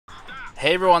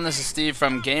Hey everyone, this is Steve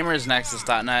from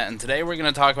GamersNexus.net, and today we're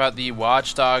going to talk about the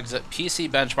Watch Dogs PC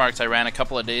benchmarks I ran a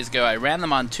couple of days ago. I ran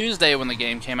them on Tuesday when the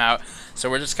game came out,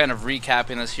 so we're just kind of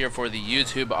recapping this here for the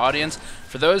YouTube audience.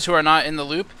 For those who are not in the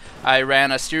loop, I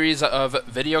ran a series of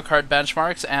video card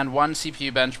benchmarks and one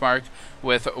CPU benchmark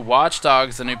with Watch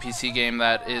Dogs, the new PC game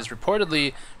that is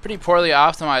reportedly pretty poorly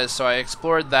optimized, so I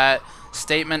explored that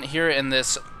statement here in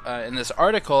this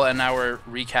article, and now we're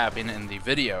recapping in the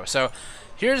video. So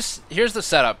Here's the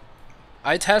setup.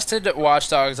 I tested Watch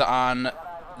Dogs on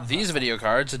these video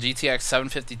cards, a GTX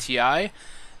 750 Ti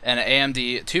and an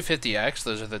AMD 250X.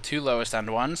 Those are the two lowest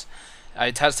end ones. I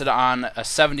tested on a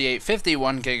 7850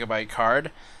 1GB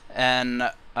card, an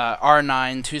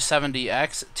R9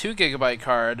 270X 2GB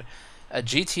card, a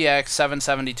GTX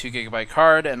 770 2GB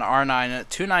card, an R9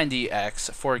 290X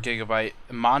 4GB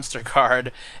monster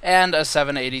card, and a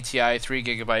 780 Ti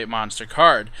 3GB monster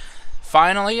card.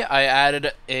 Finally, I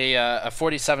added a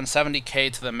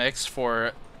 4770K to the mix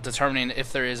for determining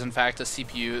if there is in fact a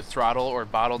CPU throttle or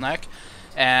bottleneck.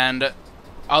 And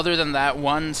other than that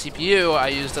one CPU, I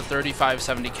used a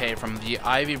 3570K from the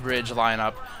Ivy Bridge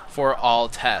lineup for all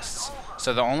tests.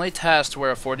 So the only test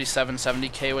where a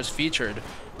 4770K was featured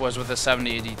was with a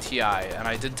 7080 Ti, and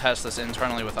I did test this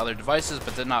internally with other devices,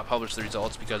 but did not publish the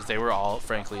results because they were all,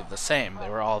 frankly, the same. They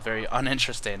were all very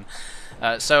uninteresting.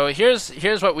 So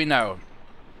here's what we know.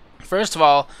 First of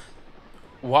all,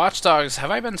 Watch Dogs, have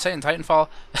I been saying Titanfall?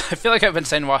 I feel like I've been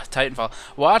saying Titanfall.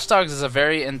 Watch Dogs is a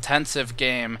very intensive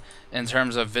game in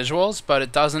terms of visuals, but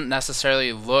it doesn't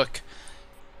necessarily look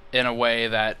in a way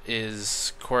that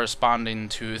is corresponding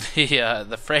to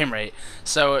the frame rate.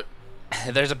 So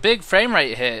there's a big frame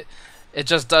rate hit. It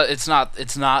just it's not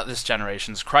this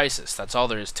generation's Crysis. That's all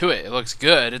there is to it. It looks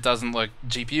good. It doesn't look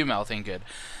GPU melting good.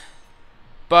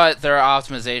 But there are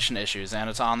optimization issues, and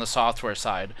it's on the software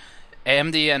side.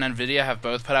 AMD and NVidia have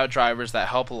both put out drivers that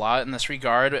help a lot in this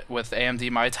regard. With AMD,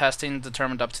 my testing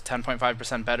determined up to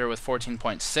 10.5% better with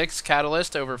 14.6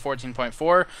 Catalyst over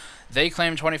 14.4. They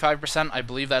claim 25%. I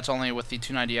believe that's only with the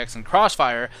 290X and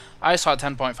Crossfire. I saw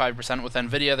 10.5% with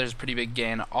NVIDIA. There's a pretty big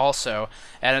gain also.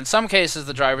 And in some cases,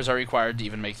 the drivers are required to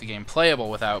even make the game playable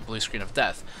without blue screen of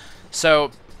death.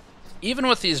 So even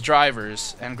with these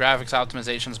drivers and graphics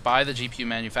optimizations by the GPU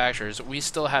manufacturers, we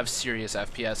still have serious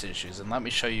FPS issues, and let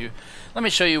me show you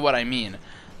what I mean.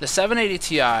 The 780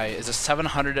 Ti is a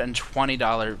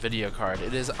 $720 video card.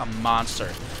 It is a monster.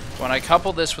 When I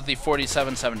couple this with the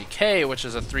 4770K, which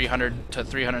is a $300 to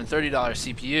 $330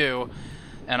 CPU,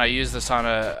 and I use this on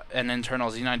an internal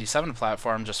Z97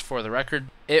 platform, just for the record,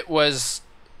 it was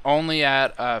only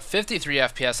at 53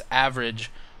 FPS average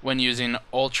when using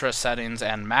ultra settings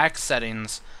and max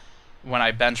settings when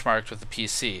I benchmarked with the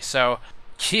PC. So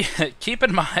keep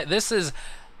in mind, this is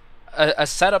a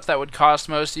setup that would cost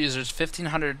most users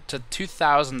 $1,500 to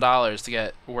 $2,000 to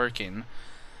get working,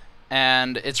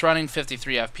 and it's running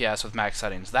 53 FPS with max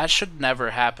settings. That should never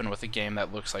happen with a game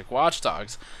that looks like Watch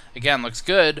Dogs. Again, looks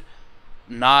good,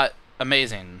 not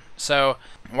amazing. So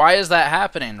why is that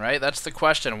happening, right? That's the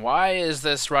question. Why is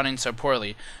this running so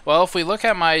poorly? Well, if we look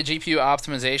at my GPU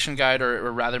optimization guide,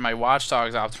 or rather my Watch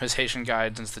Dogs optimization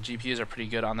guide, since the GPUs are pretty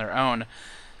good on their own,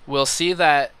 we'll see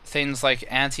that things like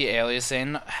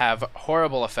anti-aliasing have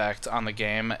horrible effect on the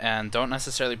game and don't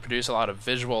necessarily produce a lot of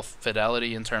visual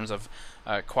fidelity in terms of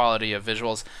quality of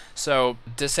visuals. So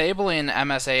disabling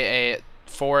MSAA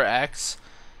 4X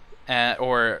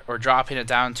or dropping it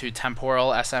down to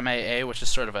temporal SMAA, which is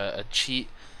sort of a cheat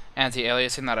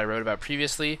anti-aliasing that I wrote about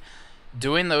previously.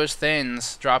 Doing those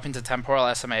things, dropping to temporal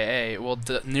SMAA, will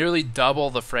nearly double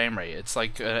the frame rate. It's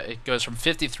like it goes from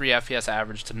 53 FPS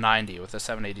average to 90 with a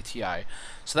 780 Ti.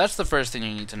 So that's the first thing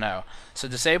you need to know. So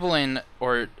disabling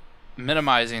or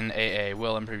minimizing AA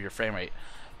will improve your frame rate.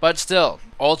 But still,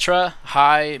 ultra,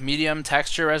 high, medium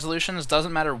texture resolutions,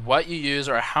 doesn't matter what you use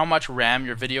or how much RAM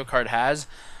your video card has.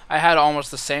 I had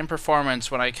almost the same performance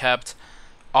when I kept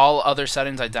all other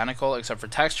settings identical except for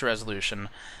texture resolution,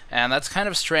 and that's kind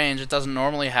of strange. It doesn't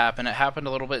normally happen. It happened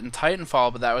a little bit in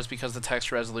Titanfall, but that was because the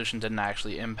texture resolution didn't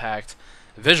actually impact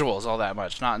visuals all that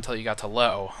much, not until you got to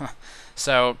low.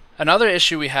 So another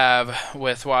issue we have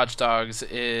with Watch Dogs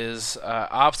is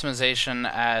optimization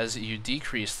as you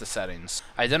decrease the settings.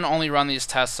 I didn't only run these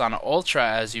tests on ultra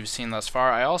as you've seen thus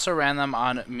far, I also ran them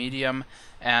on medium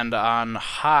and on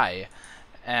high.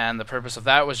 And the purpose of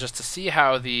that was just to see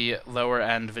how the lower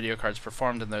end video cards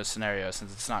performed in those scenarios,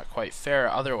 since it's not quite fair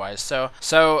otherwise. So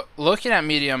looking at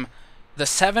medium, the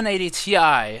 780 Ti,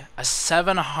 a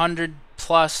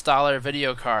 $700+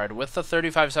 video card with the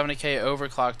 3570K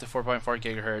overclocked to 4.4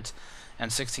 gigahertz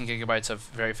and 16 gigabytes of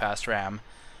very fast RAM,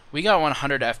 we got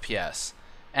 100 FPS.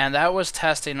 and that was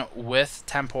testing with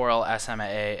temporal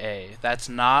SMAA. That's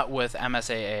not with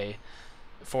MSAA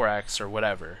 4X or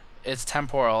whatever. It's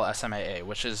temporal SMAA,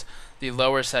 which is the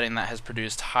lower setting that has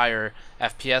produced higher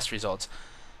FPS results.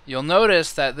 You'll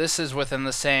notice that this is within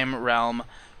the same realm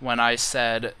when I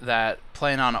said that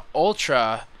playing on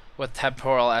Ultra with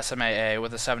temporal SMAA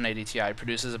with a 780 Ti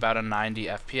produces about a 90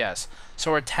 FPS.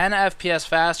 So we're 10 FPS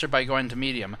faster by going to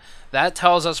medium. That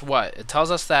tells us what? It tells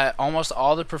us that almost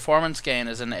all the performance gain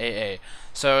is in AA.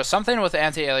 So something with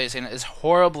anti-aliasing is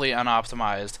horribly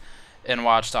unoptimized in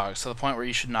Watch Dogs to the point where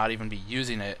you should not even be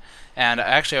using it. And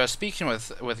actually I was speaking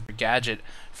with Gadget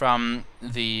from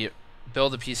the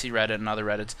Build a PC Reddit and other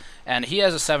Reddits, and he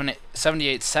has a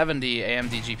 7870 AMD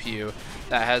GPU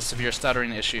that has severe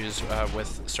stuttering issues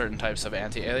with certain types of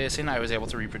anti-aliasing. I was able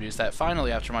to reproduce that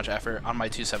finally after much effort on my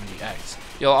 270X.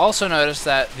 You'll also notice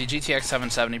that the GTX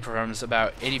 770 performs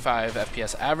about 85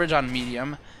 FPS average on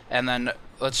medium, and then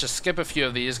let's just skip a few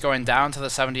of these. Going down to the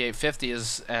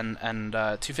 7850s and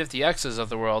 250Xs of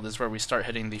the world is where we start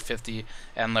hitting the 50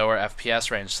 and lower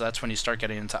FPS range. So that's when you start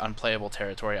getting into unplayable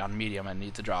territory on medium and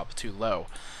need to drop too low.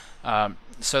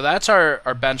 So that's our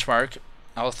benchmark.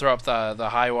 I'll throw up the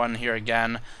high one here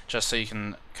again just so you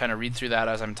can kind of read through that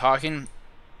as I'm talking.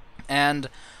 And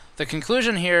the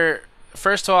conclusion here,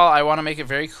 first of all, I want to make it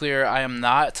very clear I am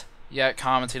not yet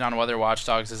commenting on whether Watch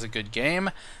Dogs is a good game,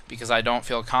 because I don't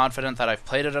feel confident that I've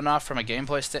played it enough from a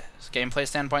gameplay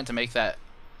standpoint to make that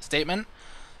statement.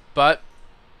 But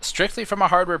strictly from a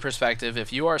hardware perspective,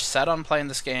 if you are set on playing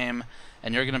this game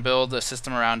and you're going to build a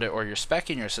system around it, or you're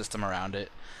speccing your system around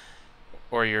it,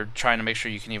 or you're trying to make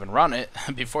sure you can even run it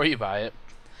before you buy it,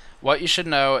 what you should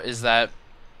know is that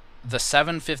the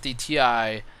 750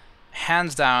 Ti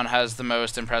hands down has the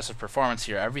most impressive performance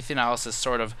here. Everything else is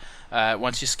sort of,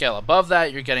 once you scale above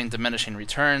that, you're getting diminishing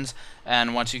returns,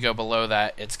 and once you go below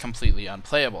that, it's completely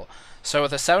unplayable. So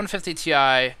with a 750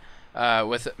 Ti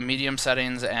with medium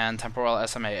settings and temporal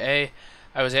SMAA,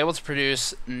 I was able to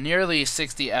produce nearly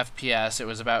 60 FPS. It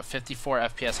was about 54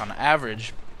 FPS on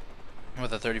average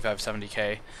with a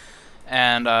 3570K,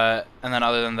 and then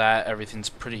other than that, everything's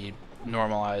pretty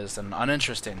normalized and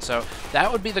uninteresting. So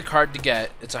that would be the card to get.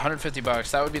 It's 150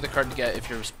 bucks. That would be the card to get if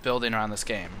you're building around this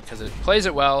game, because it plays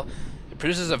it well. It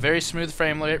produces a very smooth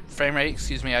frame rate.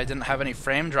 Excuse me. I didn't have any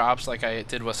frame drops like I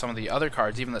did with some of the other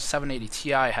cards. Even the 780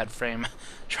 Ti had frame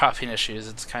dropping issues.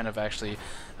 It's kind of actually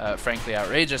frankly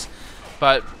outrageous.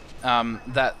 But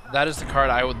that is the card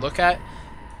I would look at.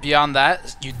 Beyond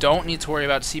that, you don't need to worry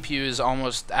about CPUs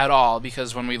almost at all,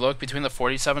 because when we look between the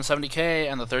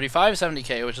 4770K and the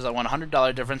 3570K, which is a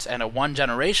 $100 difference and a one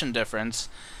generation difference,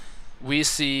 we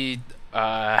see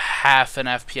half an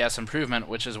FPS improvement,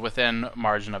 which is within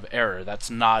margin of error. That's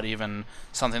not even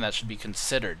something that should be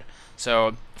considered.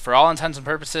 So for all intents and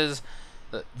purposes,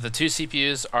 the two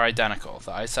CPUs are identical.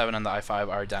 The i7 and the i5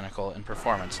 are identical in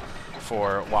performance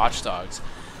for Watch Dogs.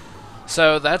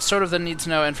 So that's sort of the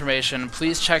need-to-know information.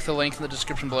 Please check the link in the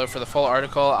description below for the full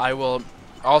article. I will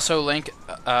also link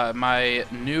my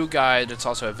new guide. It's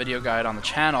also a video guide on the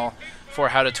channel for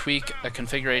how to tweak a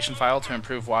configuration file to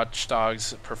improve Watch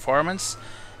Dogs' performance,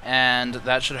 and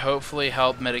that should hopefully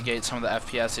help mitigate some of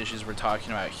the FPS issues we're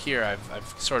talking about here.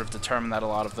 I've sort of determined that a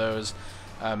lot of those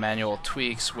manual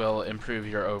tweaks will improve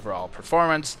your overall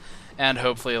performance and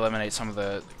hopefully eliminate some of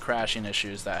the crashing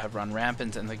issues that have run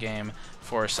rampant in the game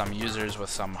for some users with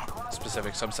some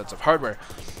specific subsets of hardware.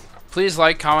 Please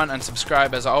like, comment, and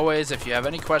subscribe as always. If you have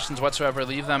any questions whatsoever,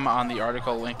 leave them on the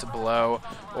article linked below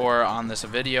or on this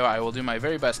video. I will do my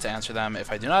very best to answer them.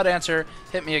 If I do not answer,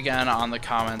 hit me again on the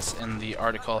comments in the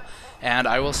article, and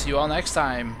I will see you all next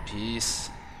time. Peace.